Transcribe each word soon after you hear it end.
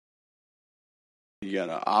You got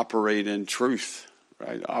to operate in truth,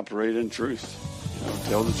 right? Operate in truth.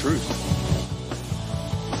 Tell the truth.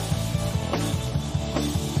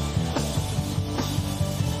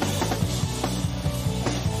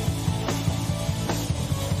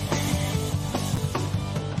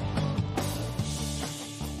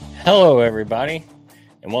 Hello, everybody,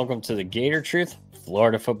 and welcome to the Gator Truth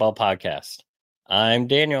Florida Football Podcast. I'm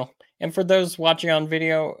Daniel, and for those watching on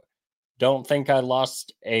video, don't think I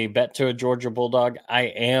lost a bet to a Georgia Bulldog. I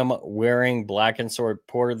am wearing black in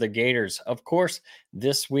support of the Gators. Of course,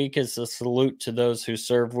 this week is a salute to those who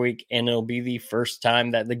serve week, and it'll be the first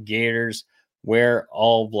time that the Gators wear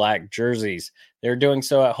all black jerseys. They're doing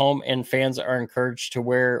so at home, and fans are encouraged to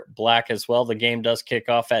wear black as well. The game does kick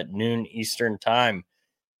off at noon Eastern time.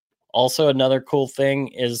 Also, another cool thing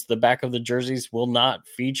is the back of the jerseys will not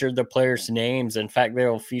feature the players' names. In fact, they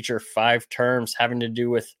will feature 5 terms having to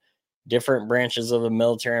do with different branches of the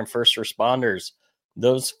military and first responders.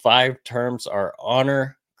 Those 5 terms are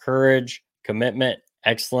honor, courage, commitment,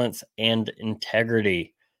 excellence, and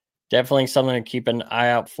integrity. Definitely something to keep an eye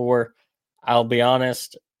out for. I'll be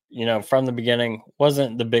honest, from the beginning,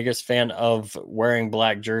 wasn't the biggest fan of wearing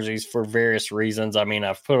black jerseys for various reasons. I mean,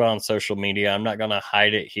 I've put it on social media. I'm not going to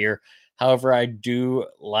hide it here. However, I do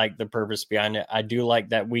like the purpose behind it. I do like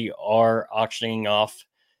that we are auctioning off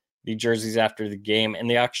the jerseys after the game, and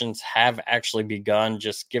the auctions have actually begun.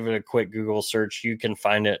 Just give it a quick Google search. You can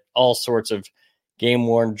find it, all sorts of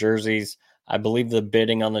game-worn jerseys. I believe the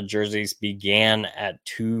bidding on the jerseys began at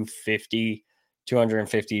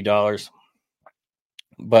 $250.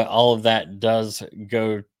 But all of that does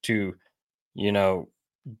go to,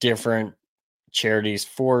 different charities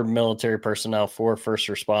for military personnel, for first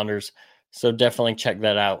responders. So definitely check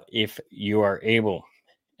that out if you are able.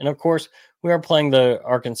 And of course, we are playing the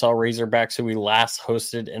Arkansas Razorbacks, who we last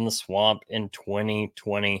hosted in the Swamp in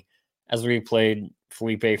 2020, as we played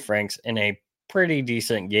Felipe Franks in a pretty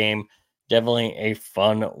decent game. Definitely a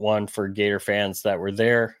fun one for Gator fans that were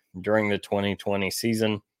there during the 2020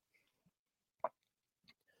 season.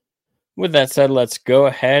 With that said, let's go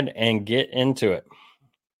ahead and get into it.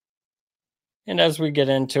 And as we get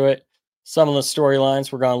into it, some of the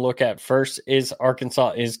storylines we're going to look at first is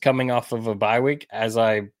Arkansas is coming off of a bye week. As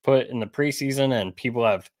I put in the preseason and people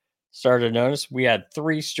have started to notice, we had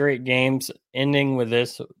 3 straight games ending with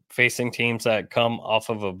this, facing teams that come off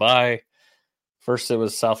of a bye. First it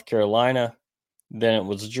was South Carolina, then it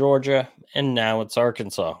was Georgia, and now it's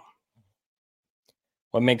Arkansas.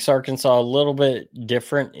 What makes Arkansas a little bit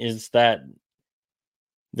different is that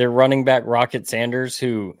their running back, Rocket Sanders,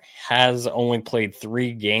 who has only played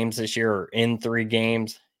 3 games this year, or in 3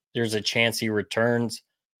 games, there's a chance he returns.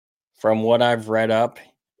 From what I've read up,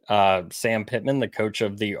 Sam Pittman, the coach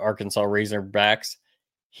of the Arkansas Razorbacks,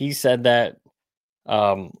 he said that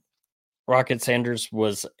Rocket Sanders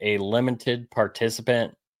was a limited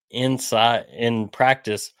participant in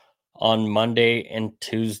practice on Monday and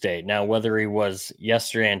Tuesday. Now, whether he was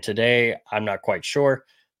yesterday and today, I'm not quite sure,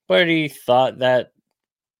 but he thought that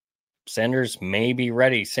Sanders may be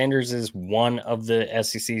ready. Sanders is one of the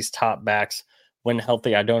SEC's top backs when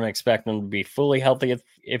healthy. I don't expect him to be fully healthy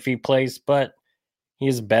if he plays, but he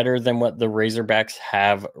is better than what the Razorbacks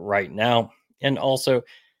have right now. And also,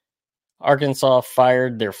 Arkansas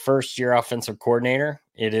fired their first-year offensive coordinator.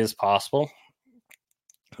 It is possible.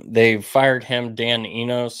 They fired him, Dan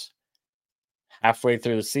Enos, halfway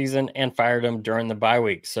through the season and fired him during the bye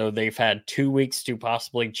week. So they've had 2 weeks to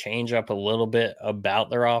possibly change up a little bit about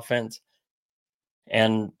their offense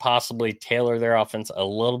and possibly tailor their offense a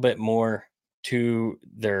little bit more to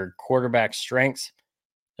their quarterback strengths.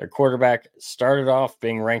 Their quarterback started off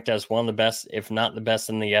being ranked as one of the best, if not the best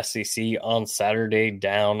in the SEC on Saturday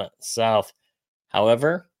down south.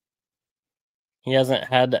 However, he hasn't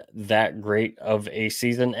had that great of a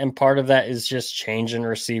season, and part of that is just change in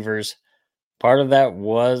receivers. Part of that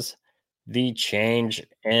was the change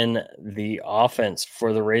in the offense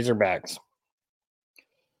for the Razorbacks.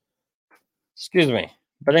 Excuse me.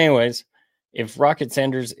 But anyways, if Rocket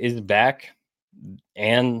Sanders is back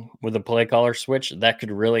and with a play caller switch, that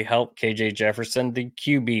could really help KJ Jefferson, the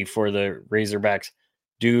QB for the Razorbacks,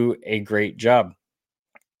 do a great job.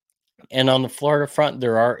 And on the Florida front,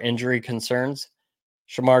 there are injury concerns.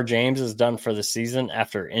 Shamar James is done for the season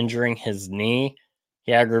after injuring his knee.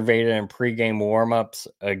 He aggravated in pregame warmups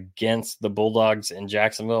against the Bulldogs in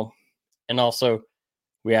Jacksonville. And also,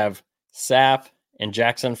 we have Sapp and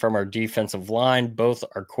Jackson from our defensive line. Both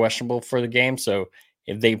are questionable for the game. So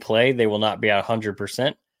if they play, they will not be at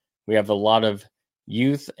 100%. We have a lot of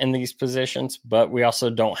youth in these positions, but we also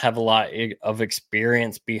don't have a lot of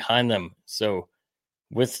experience behind them. So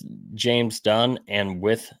with James Dunn and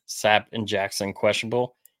with Sapp and Jackson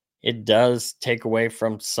questionable, it does take away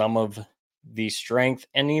from some of the strength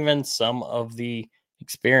and even some of the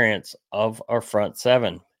experience of our front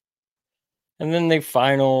seven. And then the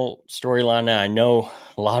final storyline, I know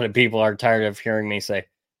a lot of people are tired of hearing me say,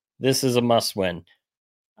 this is a must win.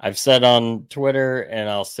 I've said on Twitter, and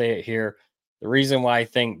I'll say it here, the reason why I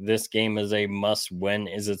think this game is a must win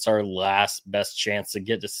is it's our last best chance to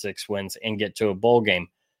get to 6 wins and get to a bowl game.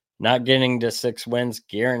 Not getting to 6 wins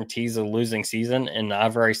guarantees a losing season, and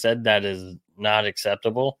I've already said that is not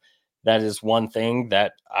acceptable. That is one thing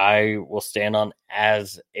that I will stand on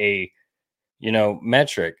as a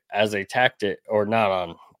metric, as a tactic, or not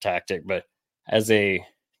on tactic, but as a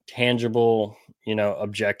tangible,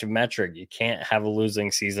 objective metric. You can't have a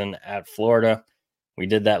losing season at Florida. We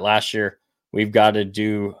did that last year. We've got to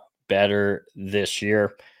do better this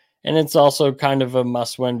year. And it's also kind of a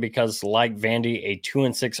must win because, like Vandy, a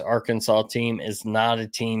 2-6 Arkansas team is not a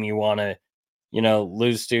team you want to,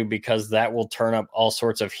 lose to, because that will turn up all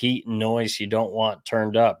sorts of heat and noise you don't want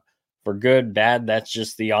turned up. For good, bad, that's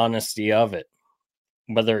just the honesty of it.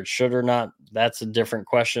 Whether it should or not, that's a different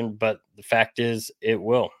question, but the fact is it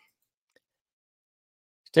will.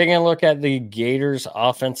 Taking a look at the Gators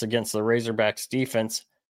offense against the Razorbacks defense,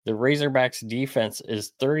 the Razorbacks defense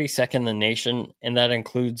is 32nd in the nation, and that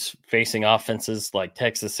includes facing offenses like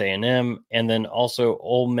Texas A&M and then also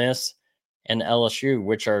Ole Miss and LSU,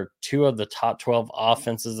 which are two of the top 12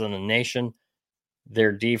 offenses in the nation.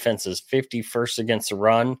 Their defense is 51st against the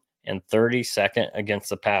run and 32nd against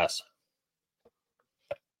the pass.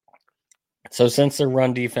 So since the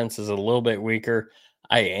run defense is a little bit weaker,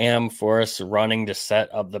 I am for us running to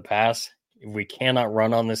set up the pass. If we cannot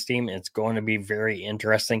run on this team, it's going to be very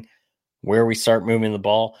interesting where we start moving the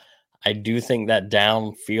ball. I do think that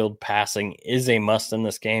downfield passing is a must in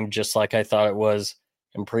this game, just like I thought it was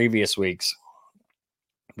in previous weeks.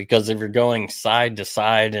 Because if you're going side to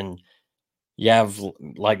side and you have,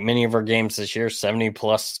 like many of our games this year,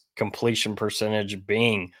 70+ completion percentage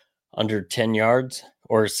being under 10 yards,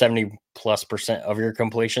 or 70+% of your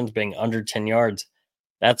completions being under 10 yards,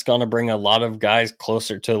 that's going to bring a lot of guys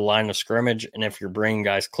closer to the line of scrimmage. And if you're bringing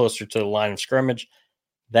guys closer to the line of scrimmage,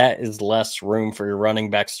 that is less room for your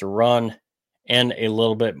running backs to run and a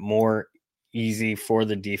little bit more easy for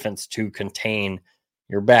the defense to contain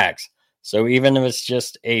your backs. So even if it's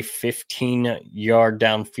just a 15-yard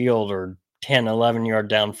downfield or 10, 11-yard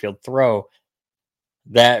downfield throw,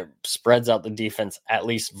 that spreads out the defense at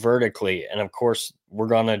least vertically. And of course, we're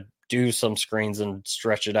going to do some screens and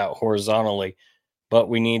stretch it out horizontally, but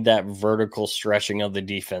we need that vertical stretching of the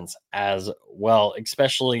defense as well,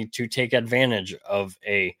 especially to take advantage of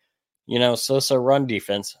a, so-so run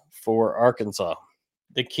defense for Arkansas.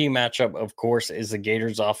 The key matchup, of course, is the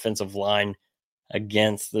Gators offensive line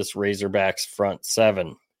against this Razorbacks front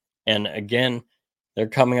seven. And again, they're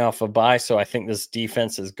coming off a bye, so I think this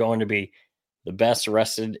defense is going to be the best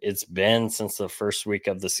rested it's been since the first week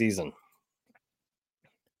of the season.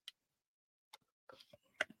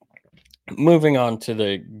 Moving on to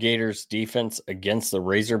the Gators defense against the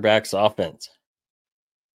Razorbacks offense.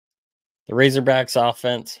 The Razorbacks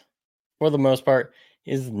offense, for the most part,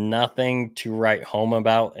 is nothing to write home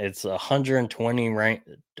about. It's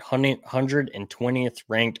 120th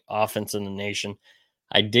ranked offense in the nation.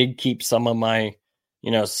 I did keep some of my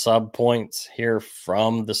sub points here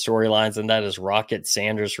from the storylines, and that is Rocket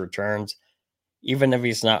Sanders returns. Even if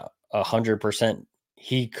he's not 100%,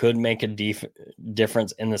 he could make a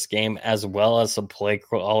difference in this game, as well as a play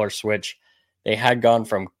caller switch. They had gone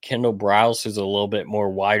from Kendall Browse, who's a little bit more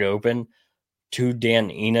wide open, to Dan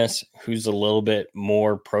Enos, who's a little bit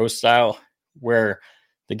more pro style, where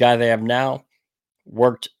the guy they have now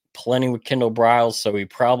worked plenty with Kendall Browse, so he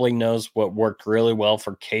probably knows what worked really well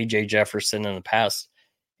for KJ Jefferson in the past,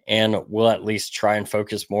 and will at least try and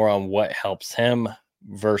focus more on what helps him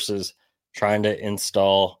versus trying to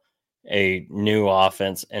install a new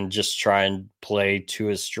offense and just try and play to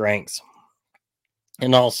his strengths.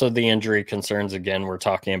 And also the injury concerns, again, we're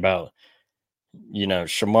talking about,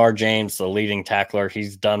 Shamar James, the leading tackler,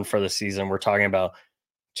 he's done for the season. We're talking about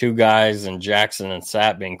two guys in Jackson and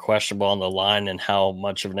Sapp being questionable on the line and how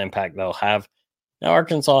much of an impact they'll have. Now,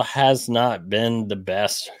 Arkansas has not been the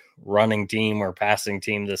best running team or passing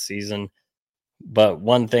team this season, but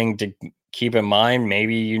one thing to keep in mind,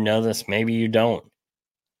 maybe you know this, maybe you don't.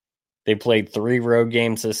 They played 3 road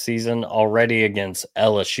games this season already against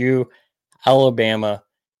LSU, Alabama,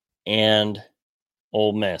 and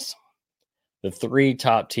Ole Miss, the 3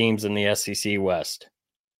 top teams in the SEC West.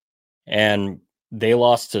 And they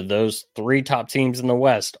lost to those 3 top teams in the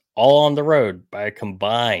West, all on the road, by a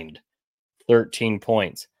combined 13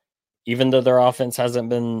 points. Even though their offense hasn't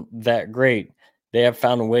been that great, they have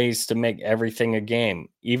found ways to make everything a game.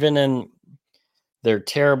 Even in their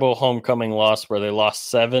terrible homecoming loss where they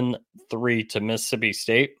lost 7-3 to Mississippi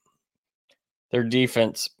State, their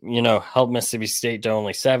defense, held Mississippi State to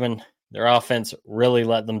only 7. Their offense really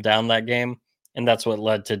let them down that game, and that's what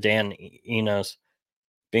led to Dan Enos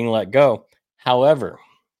being let go. However,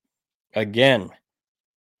 again,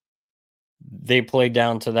 they played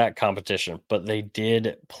down to that competition, but they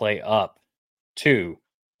did play up to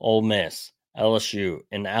Ole Miss, LSU,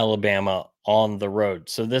 and Alabama on the road.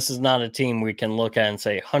 So this is not a team we can look at and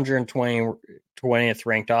say 120th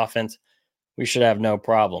ranked offense, we should have no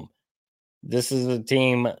problem. This is a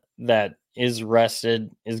team that is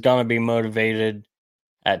rested, is going to be motivated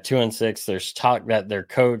at 2-6. There's talk that their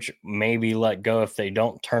coach may be let go if they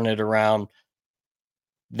don't turn it around.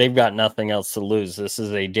 They've got nothing else to lose. This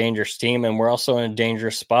is a dangerous team, and we're also in a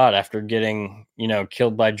dangerous spot after getting,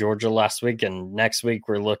 killed by Georgia last week. And next week,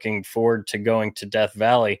 we're looking forward to going to Death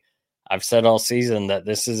Valley. I've said all season that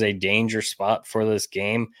this is a danger spot for this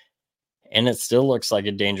game, and it still looks like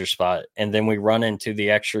a danger spot. And then we run into the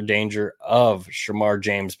extra danger of Shamar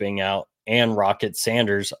James being out and Rocket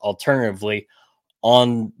Sanders, alternatively,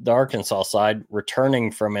 on the Arkansas side, returning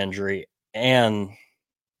from injury, and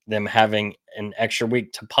them having an extra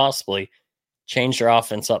week to possibly change their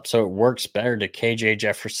offense up so it works better to KJ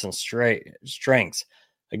Jefferson's strengths.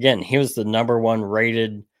 Again, he was the number 1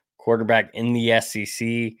 rated quarterback in the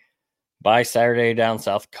SEC by Saturday down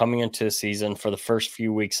south coming into the season. For the first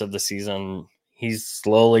few weeks of the season, he's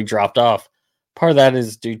slowly dropped off. Part of that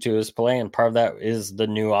is due to his play, and part of that is the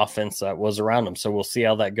new offense that was around him. So we'll see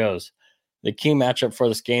how that goes. The key matchup for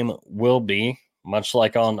this game will be, much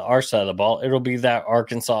like on our side of the ball, it'll be that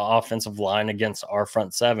Arkansas offensive line against our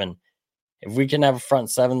front 7. If we can have a front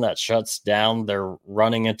 7 that shuts down their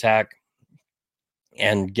running attack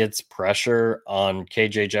and gets pressure on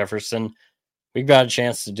KJ Jefferson, we've got a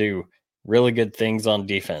chance to do really good things on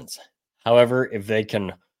defense. However, if they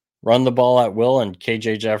can run the ball at will, and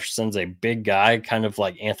KJ Jefferson's a big guy, kind of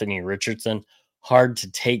like Anthony Richardson, hard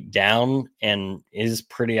to take down and is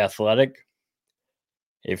pretty athletic.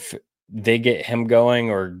 If they get him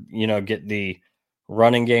going or, get the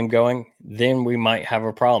running game going, then we might have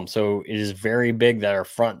a problem. So it is very big that our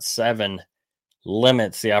front 7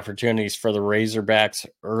 limits the opportunities for the Razorbacks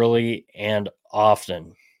early and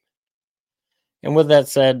often. And with that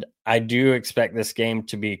said, I do expect this game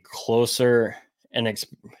to be closer and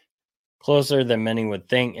closer than many would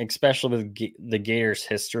think, especially with the Gators'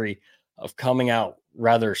 history of coming out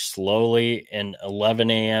rather slowly in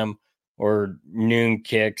 11 a.m. or noon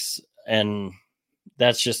kicks. And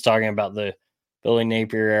that's just talking about the Billy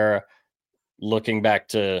Napier era, looking back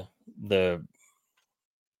to last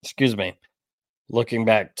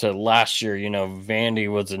year,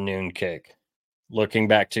 Vandy was a noon kick. Looking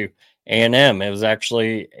back to A&M, it was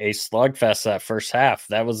actually a slugfest that first half.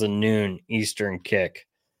 That was a noon Eastern kick.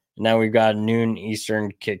 Now we've got a noon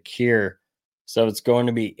Eastern kick here. So it's going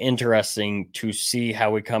to be interesting to see how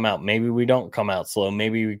we come out. Maybe we don't come out slow.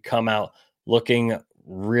 Maybe we come out looking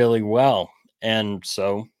really well. And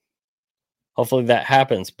so hopefully that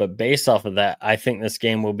happens. But based off of that, I think this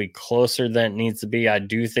game will be closer than it needs to be. I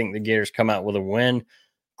do think the Gators come out with a win.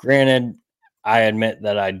 Granted, I admit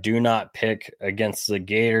that I do not pick against the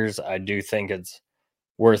Gators. I do think it's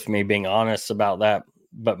worth me being honest about that.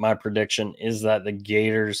 But my prediction is that the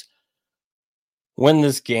Gators win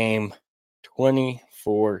this game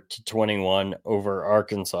 24-21 over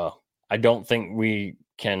Arkansas. I don't think we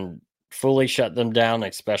can fully shut them down,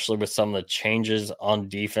 especially with some of the changes on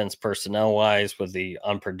defense personnel-wise, with the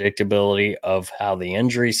unpredictability of how the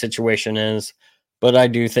injury situation is. But I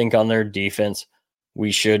do think on their defense,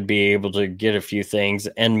 we should be able to get a few things,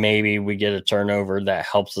 and maybe we get a turnover that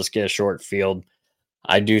helps us get a short field.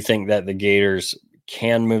 I do think that the Gators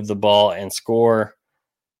can move the ball and score.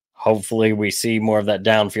 Hopefully we see more of that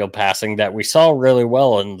downfield passing that we saw really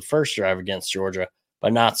well in the first drive against Georgia,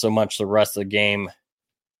 but not so much the rest of the game.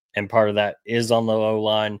 And part of that is on the low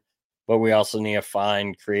line, but we also need to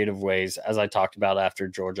find creative ways, as I talked about after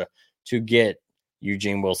Georgia, to get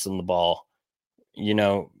Eugene Wilson the ball.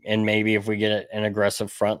 And maybe if we get an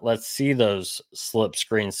aggressive front, let's see those slip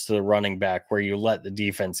screens to the running back where you let the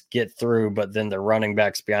defense get through, but then the running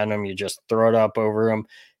back's behind him, you just throw it up over him,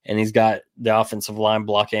 and he's got the offensive line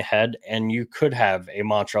blocking ahead, and you could have a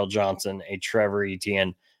Montrell Johnson, a Trevor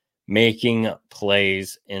Etienne making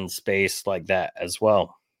plays in space like that as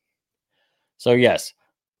well. So yes,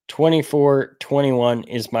 24-21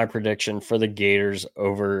 is my prediction for the Gators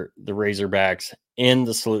over the Razorbacks in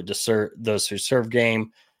the Salute to Those Who Serve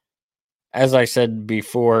game. As I said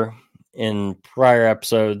before, in prior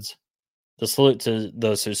episodes, the Salute to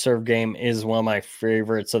Those Who Serve game is one of my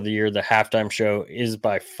favorites of the year. The halftime show is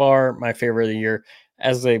by far my favorite of the year,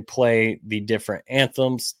 as they play the different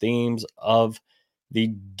anthems, themes of the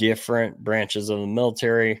different branches of the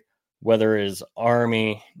military, whether it is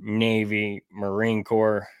Army, Navy, Marine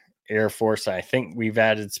Corps, Air Force. I think we've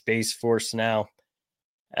added Space Force now,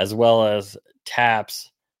 as well as TAPS.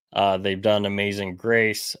 They've done Amazing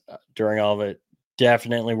Grace during all of it.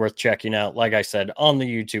 Definitely worth checking out. Like I said, on the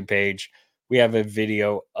YouTube page, we have a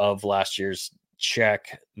video of last year's.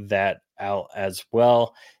 Check that out as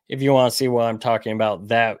well. If you want to see what I'm talking about,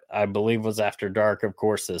 that I believe was after dark. Of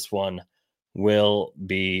course, this one will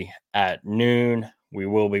be at noon. We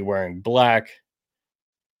will be wearing black.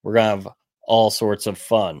 We're going to have all sorts of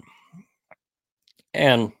fun.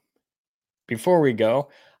 And before we go,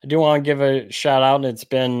 I do want to give a shout out. It's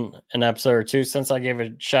been an episode or two since I gave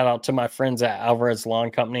a shout out to my friends at Alvarez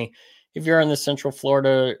Lawn Company. If you're in the Central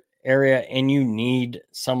Florida area and you need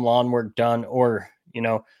some lawn work done, or,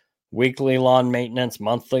 weekly lawn maintenance,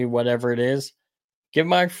 monthly, whatever it is, give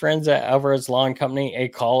my friends at Alvarez Lawn Company a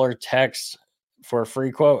call or text for a free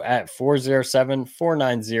quote at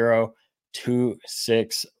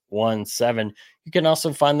 407-490-2617. You can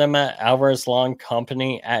also find them at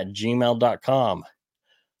alvarezlawncompany@gmail.com.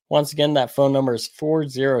 Once again, that phone number is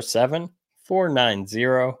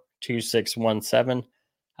 407-490-2617.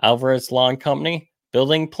 Alvarez Lawn Company,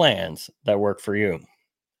 building plans that work for you.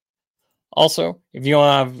 Also, if you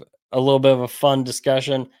want to have a little bit of a fun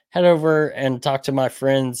discussion, head over and talk to my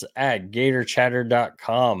friends at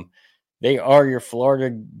GatorChatter.com. They are your Florida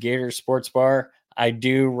Gator sports bar. I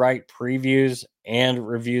do write previews and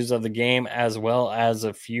reviews of the game, as well as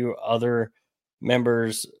a few other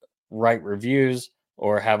members write reviews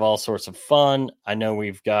or have all sorts of fun. I know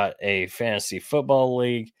we've got a fantasy football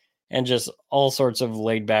league and just all sorts of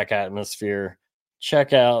laid-back atmosphere.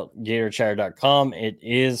 Check out GatorChatter.com. It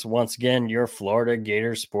is, once again, your Florida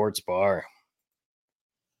Gator sports bar.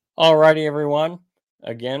 Alrighty, everyone.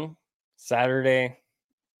 Again, Saturday,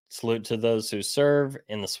 salute to those who serve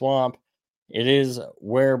in the swamp. It is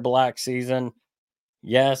wear black season.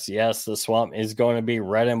 Yes, the swamp is going to be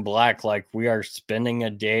red and black, like we are spending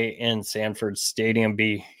a day in Sanford Stadium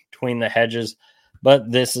between the hedges.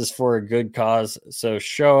 But this is for a good cause. So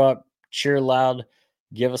show up, cheer loud,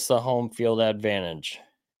 give us the home field advantage.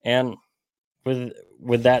 And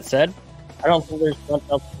with that said, I don't think there's much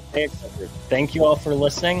else to say except for thank you all for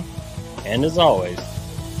listening. And as always,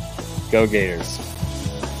 go Gators.